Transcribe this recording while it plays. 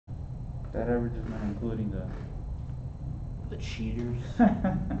That average is not including The cheaters. No,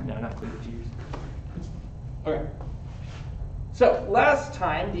 not including the cheaters. Okay. So last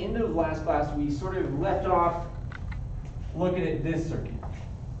time, the end of last class, we sort of left off looking at this circuit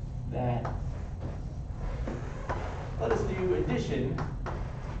that let us do addition,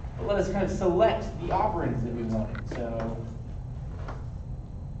 but let us kind of select the operands that we wanted. So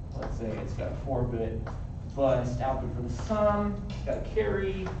let's say it's got a 4-bit bus output for the sum, it's got a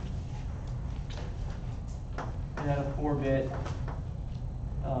carry, and then a 4-bit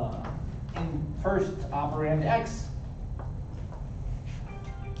in first operand X.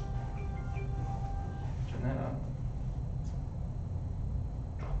 Turn that on.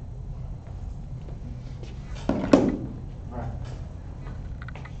 Right.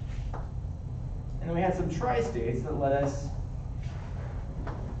 And then we had some tri-states that let us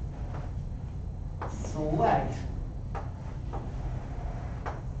select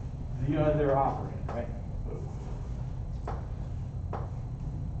the other operand, right?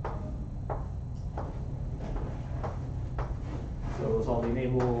 So it's all the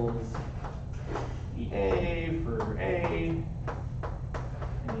enables EA for A,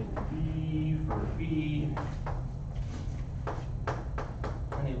 enable B for B,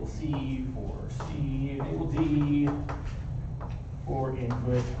 enable C for C, enable D for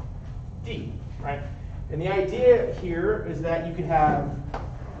input D, right? And the idea here is that you could have,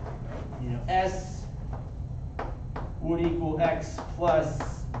 S would equal X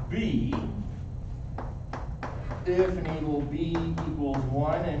plus B if enable B equals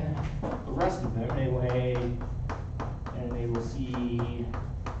 1 and the rest of them, enable A and enable C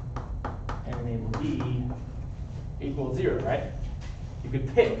and enable D equals 0, right? You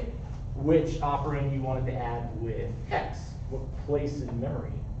could pick which operand you wanted to add with X, what place in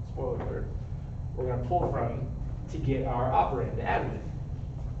memory, spoiler alert, we're going to pull from to get our operand to add with.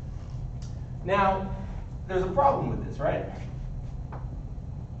 Now, there's a problem with this, right?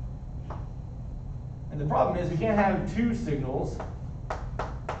 And the problem is we can't have two signals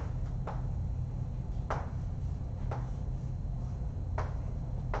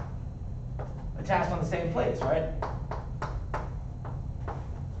attached on the same place, right?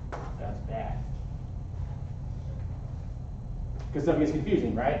 That's bad. Because stuff gets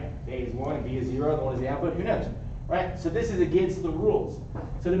confusing, right? A is 1 and B is 0, the one is the output, who knows? Right? So this is against the rules.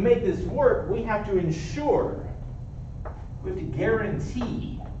 So to make this work, we have to ensure, we have to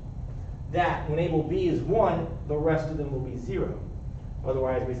guarantee that when enable B is 1, the rest of them will be 0.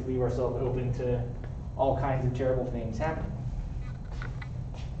 Otherwise, we leave ourselves open to all kinds of terrible things happening.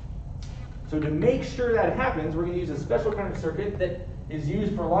 So to make sure that happens, we're going to use a special kind of circuit that is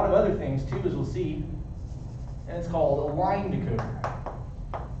used for a lot of other things too, as we'll see. And it's called a line decoder.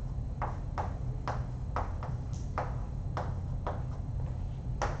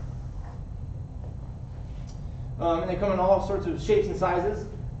 And they come in all sorts of shapes and sizes.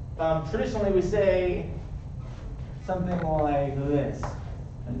 Traditionally, we say something like this: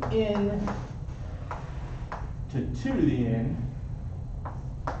 an n to 2 to the n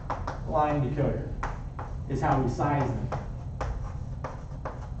line decoder is how we size them.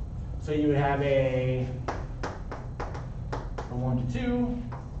 So you would have a 1 to 2,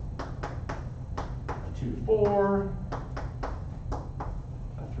 a 2 to 4,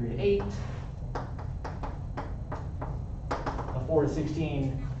 a 3 to 8, a 4 to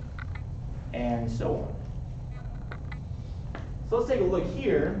 16, and so on. So let's take a look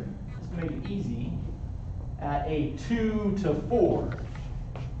here, just to make it easy, at a 2 to 4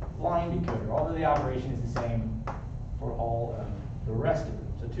 line decoder. All of the operation is the same for all of the rest of them.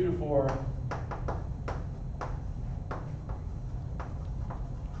 So 2 to 4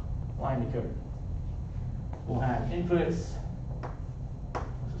 line decoder. We'll have inputs, let's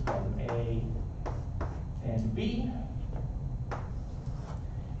just call them A and B.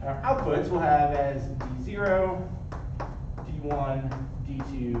 And our outputs we'll have as D0, D1,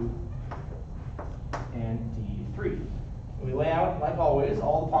 D2, and D3. We lay out, like always,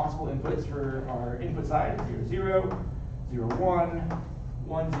 all the possible inputs for our input side: 0, 0, 0, 1,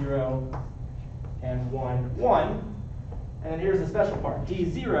 1, 0, and 1, 1. And here's the special part.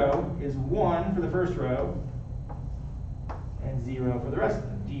 D0 is 1 for the first row and 0 for the rest of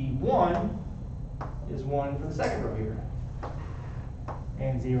them. D1 is 1 for the second row here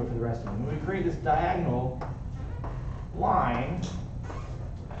and 0 for the rest of them. When we create this diagonal line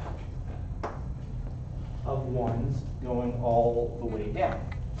of ones going all the way down.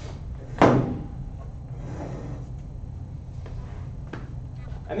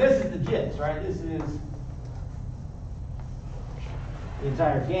 And this is the gist, right? This is the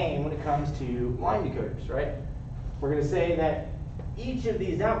entire game when it comes to line decoders, right? We're going to say that each of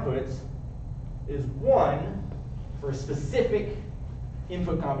these outputs is 1 for a specific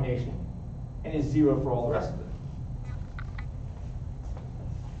input combination and is 0 for all the rest of it.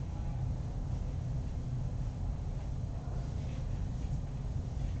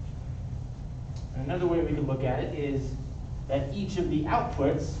 Another way we could look at it is that each of the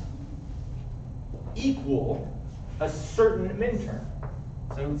outputs equal a certain minterm.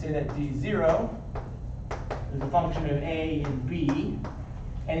 So we would say that D0 is a function of A and B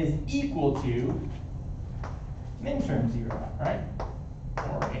and is equal to minterm 0, right?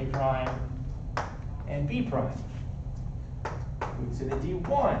 Or A prime and B prime. We would say that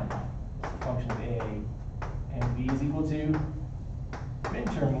D1 is a function of A and B is equal to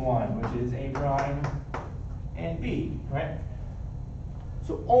minterm 1, which is A prime and B, right?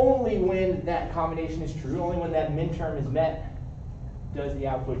 So only when that combination is true, only when that minterm is met, does the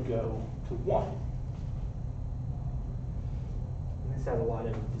output go to 1. And this has a lot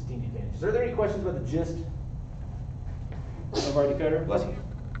of distinct advantages. Are there any questions about the gist of our decoder? Bless you.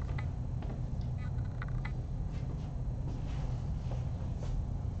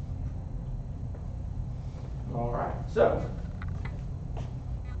 All right, so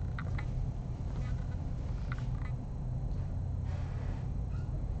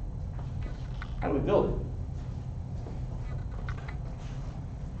how do we build it?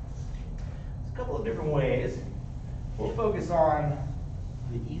 There's a couple of different ways. We'll focus on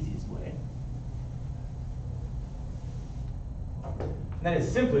the easiest way. And that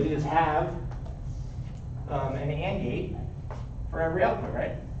is simply to just have an AND gate for every output,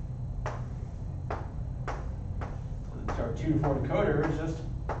 right? So our 2 to 4 decoder is just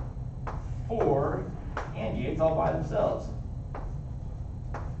 4 AND gates all by themselves.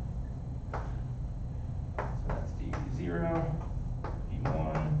 So that's D0,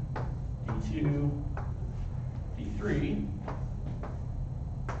 D1, D2, D3.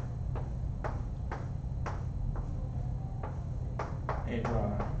 A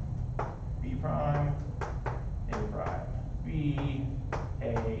prime, B prime, A prime, B,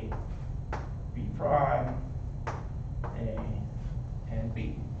 A, B prime, A, and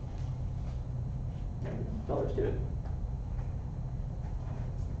B. So let's do it.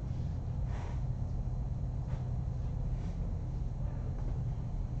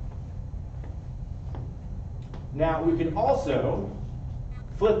 Now we can also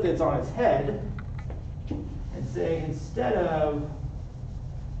flip this on its head and say instead of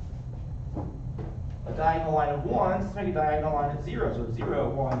a diagonal line of 1s, let's make a diagonal line of 0. So 0,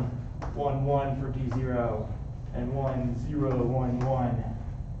 1, 1, 1 for D0, and 1, 0, 1, 1,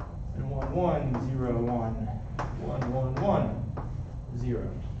 and 1, 1, 0, 1, 1, 1, 1, 0.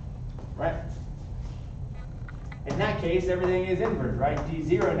 Right? In that case, everything is inverted, right?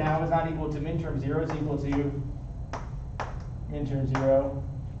 D0 now is not equal to minterm 0, it's equal to minterm 0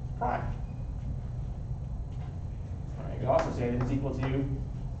 prime. All right, you can also say that it's equal to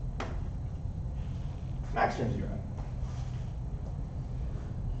maxterm 0.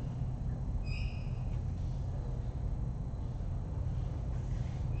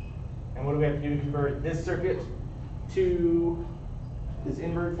 And what do we have to do to convert this circuit to this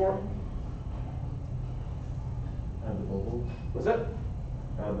inverted form? Add the bubbles. What's that?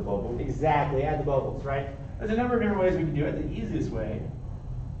 Add the bubbles. Exactly, add the bubbles, right? There's a number of different ways we can do it. The easiest way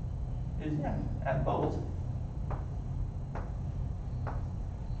is, add the bubbles.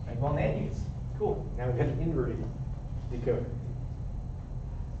 Make them all NAND gates. Cool. Now we've got an inverted decoder.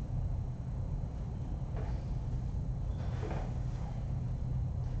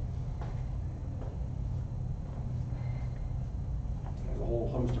 There's a whole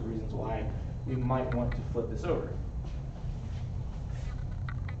host of reasons why we might want to flip this over.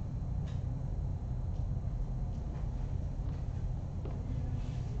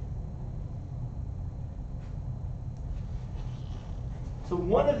 So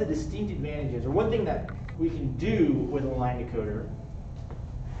one of the distinct advantages, or one thing that we can do with a line decoder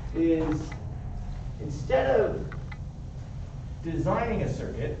is instead of designing a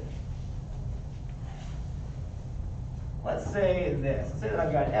circuit, let's say this. Let's say that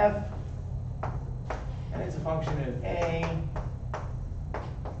I've got F, and it's a function of A,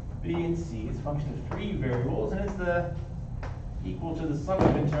 B, and C. It's a function of 3 variables, and it's equal to the sum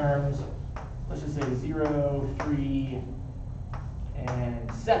of terms, let's just say 0, 3,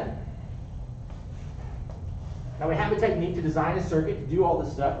 and 7. Now we have a technique to design a circuit to do all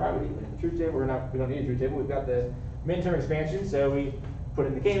this stuff, right? We need the truth table. We don't need a truth table. We've got the minterm expansion, so we put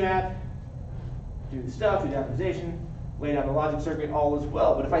in the K-map, do the stuff, do the optimization, lay down the logic circuit, all is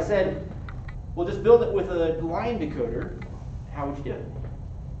well. But if I said, we'll just build it with a line decoder, how would you do it?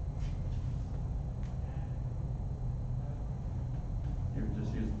 You would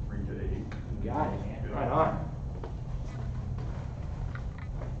just use 3 to 8. You got it, man. Right on.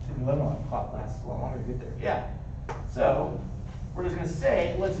 11 on the clock lasts a lot longer to get there. Yeah. So we're just going to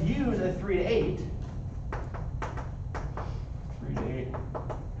say, let's use a 3 to 8. 3 to 8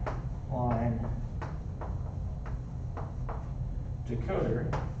 line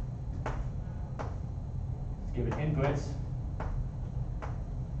decoder. Let's give it inputs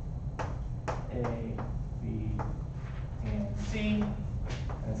A, B, and C.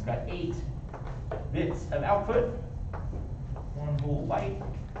 And it's got 8 bits of output. 1 whole byte.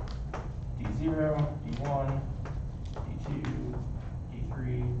 D0, D1, D2, D3,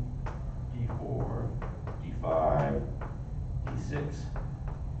 D4, D5, D6,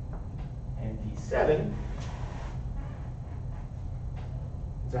 and D7.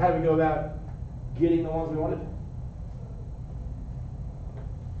 So how do we go about getting the ones we wanted?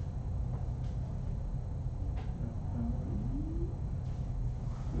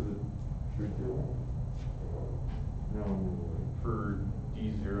 No. For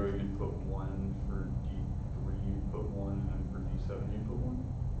D0, you'd put 1. For D3, you'd put 1. And for D7, you'd put 1.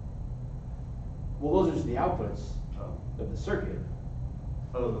 Well, those are just the outputs Oh. of the circuit.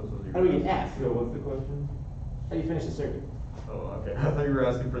 Oh, those are your. How do we get F? So what's the question? How do you finish the circuit? Oh, okay. I thought you were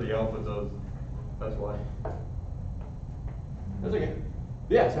asking for the outputs of. That's why. That's okay.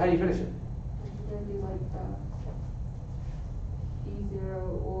 Yeah, so how do you finish it? It's gonna be like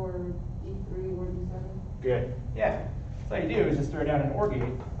D0 or D3 or D7. Good. Yeah. So all you do is just throw down an OR gate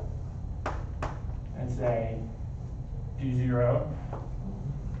and say D0,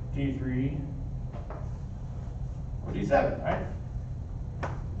 D3, or D7, right?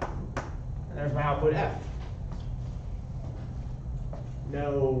 And there's my output F.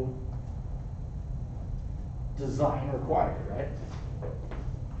 No design required, right?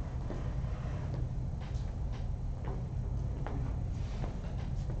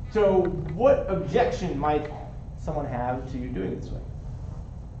 So what objection might someone have to doing it this way?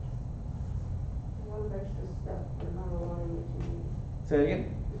 A lot of extra stuff, but not a lot of what you need. Say it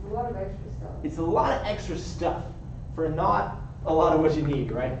again. There's a lot of extra stuff. It's a lot of extra stuff for not a lot of what you need,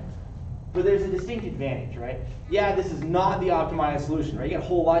 right? But there's a distinct advantage, right? Yeah, this is not the optimized solution, right? You got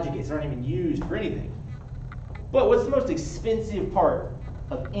whole logic gates that aren't even used for anything. But what's the most expensive part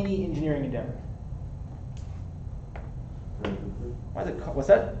of any engineering endeavor? Transistor? Why is it what's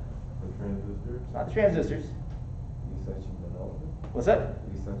that? The transistor? It's not the transistors. Research and development? What's that?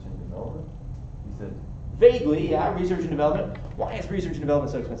 Research and development? You said Vaguely, yeah, research and development. Why is research and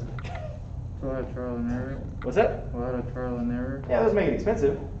development so expensive? A lot of trial and error. What's that? A lot of trial and error. Yeah, those make it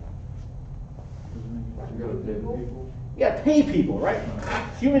expensive. you gotta pay the people? You gotta pay people, right?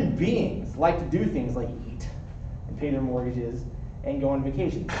 Human beings like to do things like eat and pay their mortgages and go on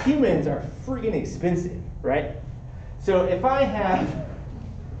vacation. Humans are freaking expensive, right? So if I have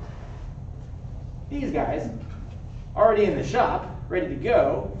these guys already in the shop, ready to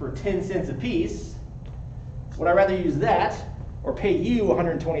go for 10 cents a piece, would I rather use that or pay you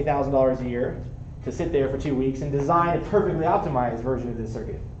 $120,000 a year to sit there for 2 weeks and design a perfectly optimized version of this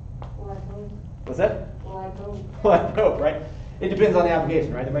circuit? Well, I hope. What's that? Well, I hope. Well, I hope, right? It depends on the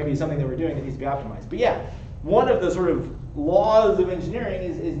application, right? There might be something that we're doing that needs to be optimized. But yeah, one of the sort of laws of engineering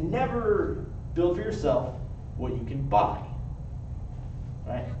is never build for yourself what you can buy,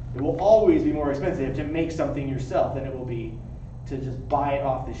 right? It will always be more expensive to make something yourself than it will be to just buy it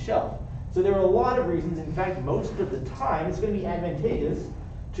off the shelf. So there are a lot of reasons. In fact, most of the time, it's going to be advantageous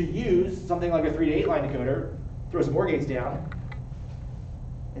to use something like a 3 to 8 line decoder, throw some OR gates down,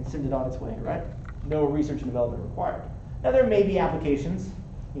 and send it on its way, right? No research and development required. Now, there may be applications,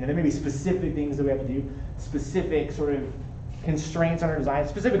 there may be specific things that we have to do, specific sort of constraints on our design,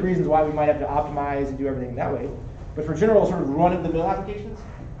 specific reasons why we might have to optimize and do everything that way. But for general sort of run-of-the-mill applications,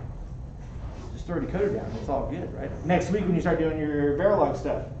 just throw a decoder down, it's all good, right? Next week when you start doing your Verilog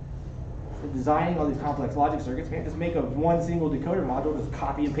stuff, designing all these complex logic circuits, man, just make one single decoder module, just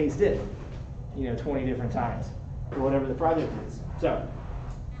copy and paste it, 20 different times, or whatever the project is. So,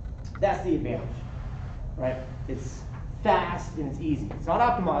 that's the advantage, right? It's fast and it's easy. It's not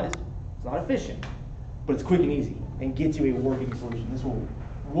optimized, it's not efficient, but it's quick and easy and gets you a working solution. This will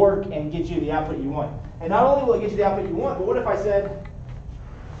work and get you the output you want. And not only will it get you the output you want, but what if I said,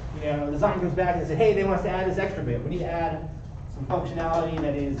 the design comes back and said, hey, they want us to add this extra bit. We need to add some functionality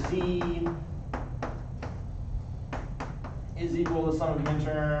that is Z is equal to some of the min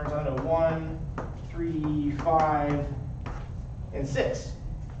terms, 1, 3, 5, and 6.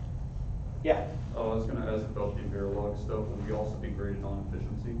 Yeah? Oh, I was going to ask about the Verilog stuff. Will we also be graded on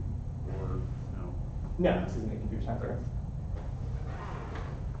efficiency? Or no? No, this isn't a computer science program.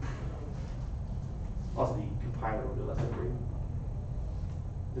 Also, the compiler will do less than 3.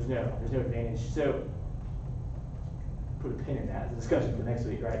 There's no advantage. So put a pin in that. It's a discussion for next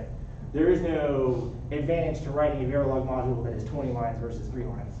week, right? There is no advantage to writing a Verilog module that is 20 lines versus 3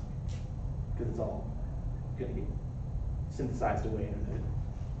 lines, because it's all going to get synthesized away. And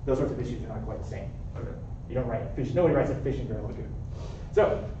those sorts of issues are not quite the same. Okay. You don't write efficient. Nobody writes efficient Verilog code.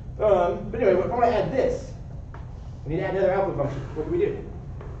 So, but anyway, if I want to add this, we need to add another output function. What do we do?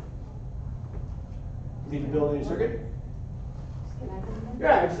 We need to build a new circuit.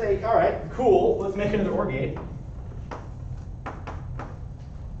 Yeah, I'd say, all right, cool. Let's make another OR gate.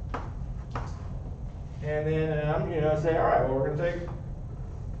 And then say, all right, well, we're going to take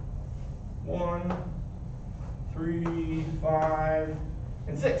 1, 3, 5,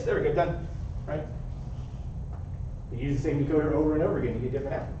 and 6. There we go, done. Right? You use the same decoder over and over again to get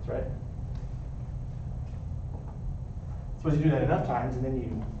different outputs, right? Suppose you do that enough times, and then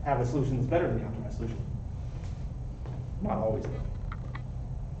you have a solution that's better than the optimized solution. Not always, though.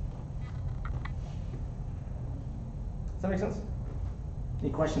 Does that make sense?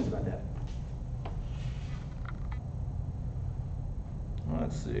 Any questions about that?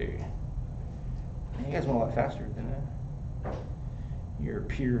 Let's see. You guys went a lot faster than your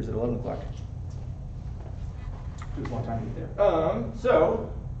peers at 11 o'clock. Took us a long time to get there.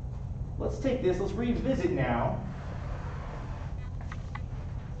 So let's take this. Let's revisit now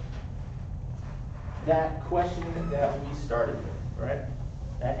that question that we started with, right?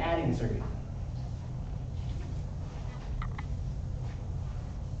 That adding circuit.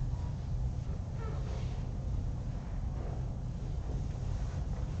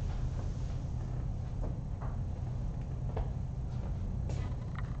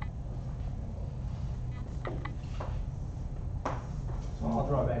 So I'll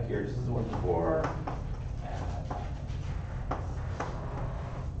draw it back here just as it was before.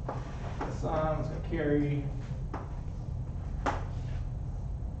 Sum is going to carry.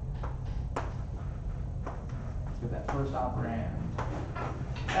 Let's get that first operand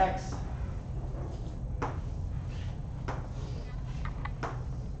x.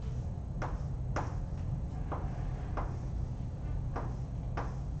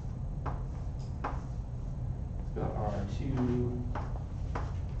 Let's go R2.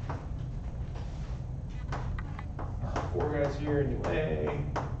 R4 guys here, new A.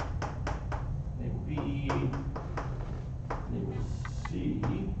 Enable B, enable C,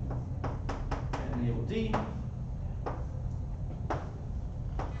 and enable D.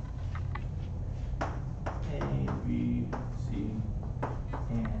 A, B, C,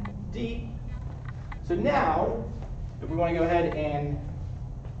 and D. So now, if we want to go ahead and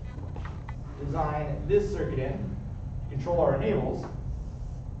design this circuit in, control our enables,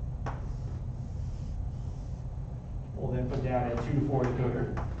 we'll then put down a 2 to 4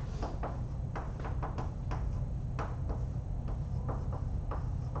 decoder.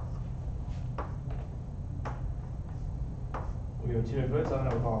 We have 2 inputs. I don't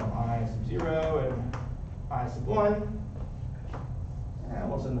know, we'll call them I sub 0 and I sub 1. And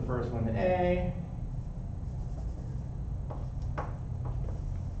we'll send the first one to A.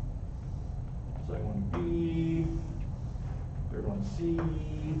 Second one to B. Third one to C.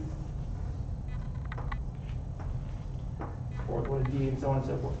 Fourth one to D, and so on and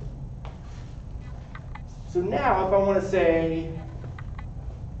so forth. So now, if I want to say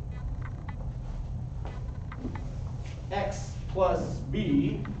X plus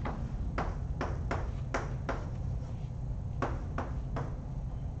B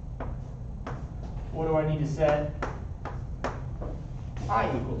what do I need to set I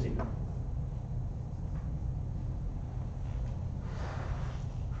equal to?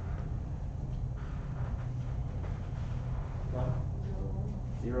 One.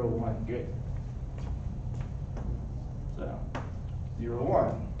 0, 1, good. So 0,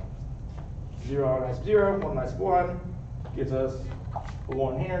 1. 0 minus 0, 1 minus 1 gives us a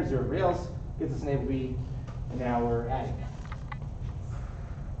 1 here, 0 everybody else, gives us an enable B, and now we're adding.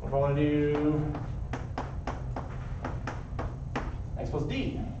 What if I want to do X plus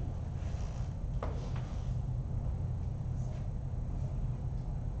D?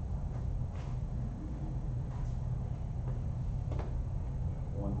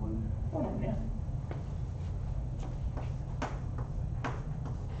 One, yeah.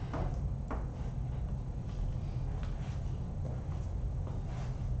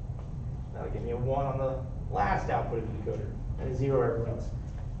 That'll give me a 1 on the last output of the decoder, and a 0 everywhere else,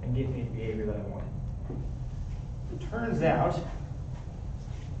 and give me the behavior that I want. It turns out,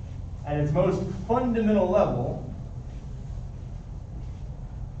 at its most fundamental level,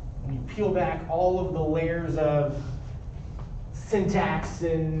 when you peel back all of the layers of syntax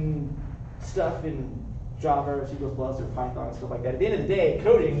and stuff in Java or C++ or Python and stuff like that. At the end of the day,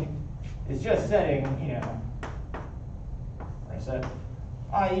 coding is just setting, I said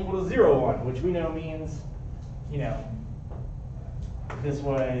I equals 0, 1, which we know means, if this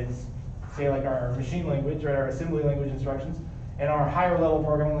was, say, like our machine language, right, our assembly language instructions, and our higher level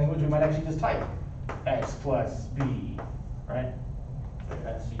programming language, we might actually just type x plus b, right? So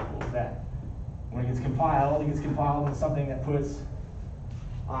x equals that. When it gets compiled with something that puts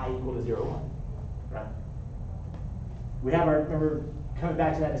I equal to 0, 1, right? We have remember, coming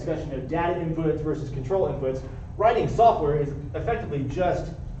back to that discussion of data inputs versus control inputs, writing software is effectively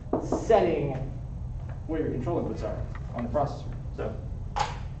just setting where your control inputs are on the processor. So,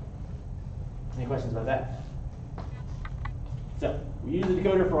 any questions about that? So, we use the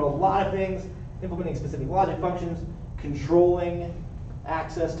decoder for a lot of things, implementing specific logic functions, controlling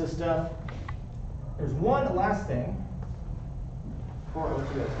access to stuff. There's one last thing before I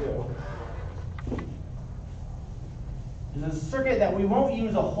let you guys go. There's a circuit that we won't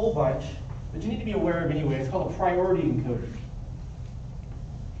use a whole bunch, but you need to be aware of anyway. It's called a priority encoder.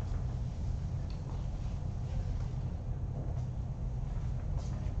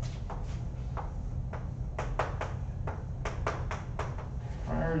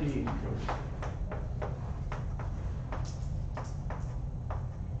 Priority encoder.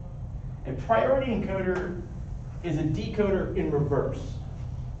 A priority encoder is a decoder in reverse.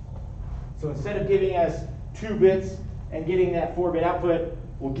 So instead of giving us 2 bits and getting that 4-bit output,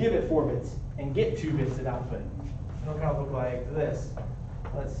 we'll give it 4 bits and get 2 bits of output. It'll kind of look like this.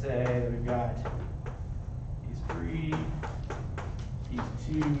 Let's say that we've got these 3,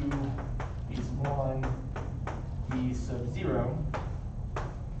 these 2, these 1, these sub 0.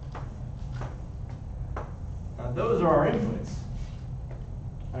 Now those are our inputs.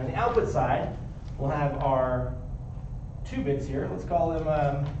 On the output side, we'll have our 2 bits here. Let's call them,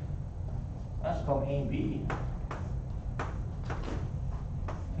 let's just call them A and B.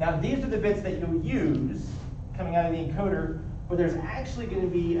 Now these are the bits that you'll use coming out of the encoder, but there's actually going to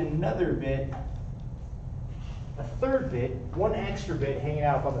be another bit, a 3rd bit, 1 extra bit hanging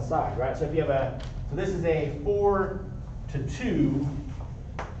out on the side, right? So if you have so this is a 4 to 2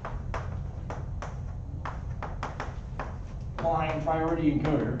 line priority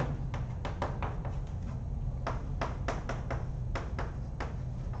encoder.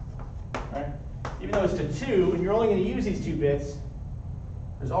 Right? Even though it's to 2, and you're only going to use these 2 bits,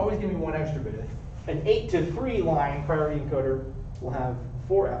 there's always going to be 1 extra bit. An 8 to 3 line priority encoder will have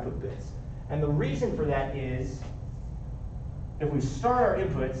 4 output bits. And the reason for that is, if we start our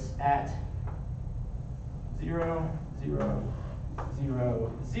inputs at 0, 0,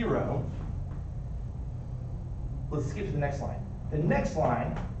 0, 0, let's skip to the next line. The next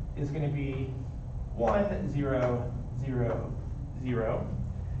line is going to be 1, 0, 0, 0.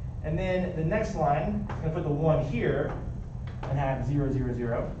 And then the next line is going to put the 1 here and have 0, 0,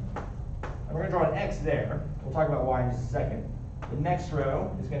 0. And we're going to draw an X there. We'll talk about Y in just a second. The next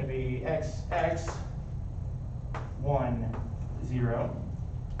row is going to be X, X, 1, 0.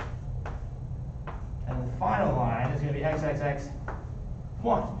 And the final line is going to be X, X, X,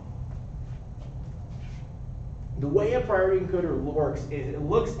 1. The way a priority encoder works is it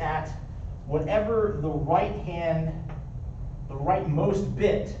looks at whatever the rightmost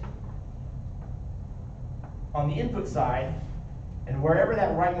bit on the input side, and wherever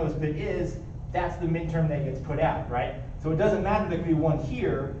that rightmost bit is, that's the midterm that gets put out, right? So it doesn't matter there could be 1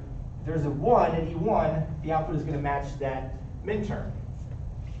 here. If there's a 1 at E1, the output is going to match that midterm.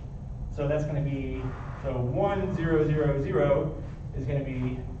 So that's going to be, so 1, 0, 0, 0 is going to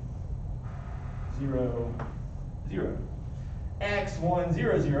be 0, 0. X, 1,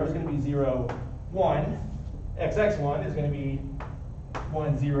 0, 0 is going to be 0, 1. X, X, 1 is going to be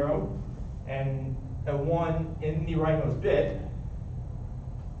 1, 0. And a 1 in the rightmost bit,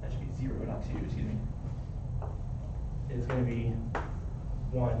 that should be 0, not 2, excuse me, is going to be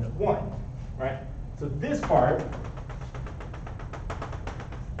 1, 1, right? So this part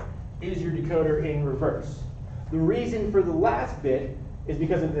is your decoder in reverse. The reason for the last bit is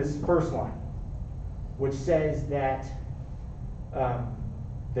because of this first line, which says that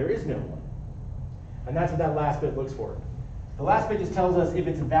there is no 1. And that's what that last bit looks for. The last bit just tells us if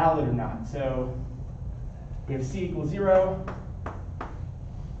it's valid or not. So we have C equals 0,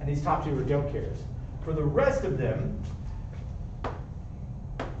 and these top 2 are don't cares. For the rest of them,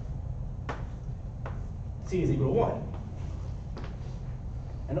 C is equal to 1.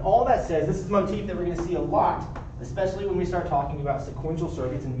 And all that says, this is a motif that we're going to see a lot, especially when we start talking about sequential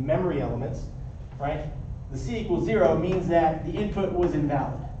circuits and memory elements, right? The C equals 0 means that the input was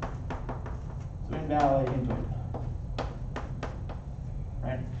invalid. So invalid input,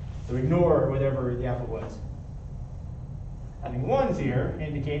 right? So ignore whatever the output was. Having ones here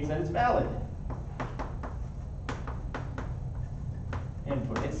indicates that it's valid.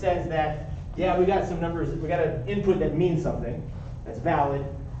 Input. It says that, yeah, we got some numbers, we got an input that means something, that's valid,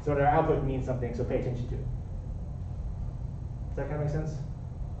 so our output means something, so pay attention to it. Does that kind of make sense?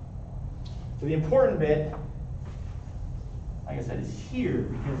 So the important bit, like I said, is here,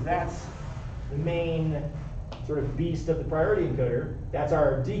 because that's the main sort of beast of the priority encoder. That's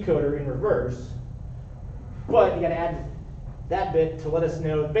our decoder in reverse. But you gotta add that bit to let us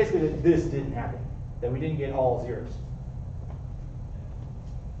know basically that this didn't happen, that we didn't get all zeros.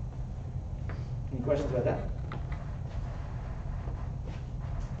 Any questions about that?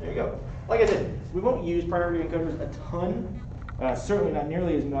 There you go. Like I said, we won't use priority encoders a ton. Certainly not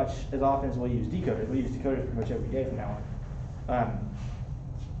nearly as much as often as we'll use decoders. We'll use decoders pretty much every day from now on.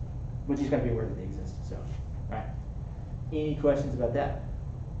 But you just gotta be aware that they exist. So, all right. Any questions about that?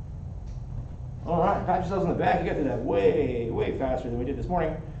 All right, pat yourselves on the back. You got through that way, way faster than we did this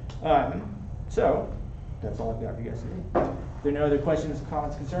morning. So, that's all I've got for you guys today. If there are no other questions,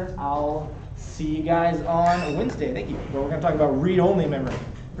 comments, concerns, I'll see you guys on Wednesday. Thank you. Well, we're going to talk about read-only memory.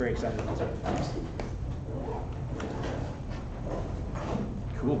 Very excited about that.